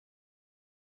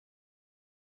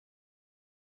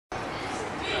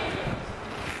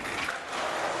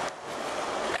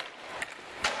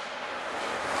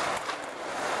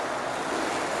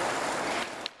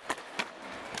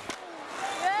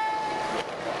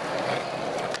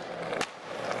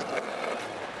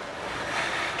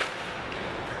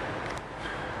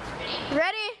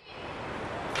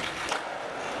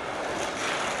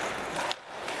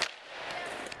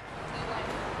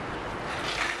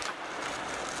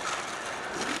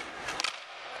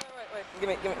give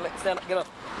me, stand up, get up.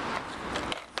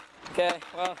 Okay,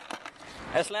 well,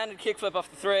 I just landed kickflip off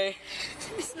the 3.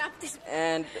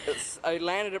 And I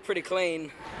landed it pretty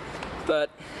clean, but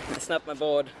I snapped my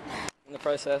board in the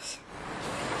process.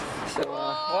 So,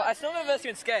 well, I still never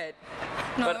in skate,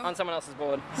 but on someone else's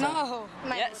board. So. No.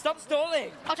 Yeah, stop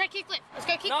stalling. I'll try kickflip. Let's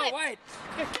go kickflip. No, wait.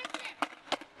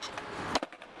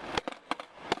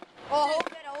 Oh,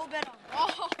 all better.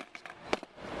 Oh.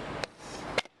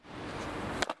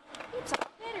 It's all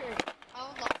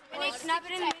better. And they snap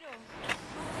it in the middle.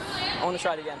 I want to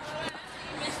try it again. Are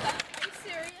you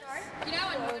serious? You know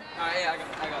what? Alright, yeah,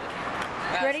 I got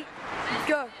it. Ready?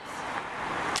 Go.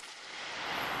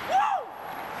 Woo!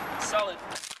 Solid.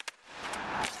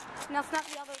 Now snap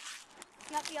the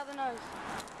other nose.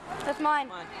 That's mine.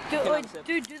 Do the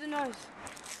nose.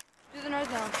 Do the nose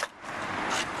now.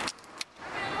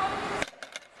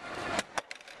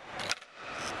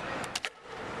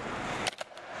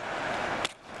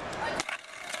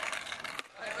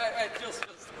 Wait, just.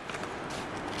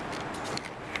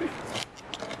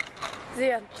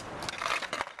 Ziad.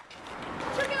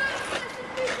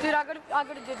 Dude, I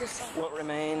gotta do this. What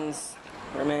remains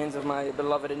of my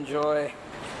beloved Enjoy.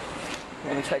 I'm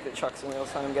gonna take the trucks and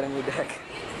wheels home, get a new deck.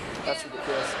 That's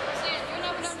ridiculous.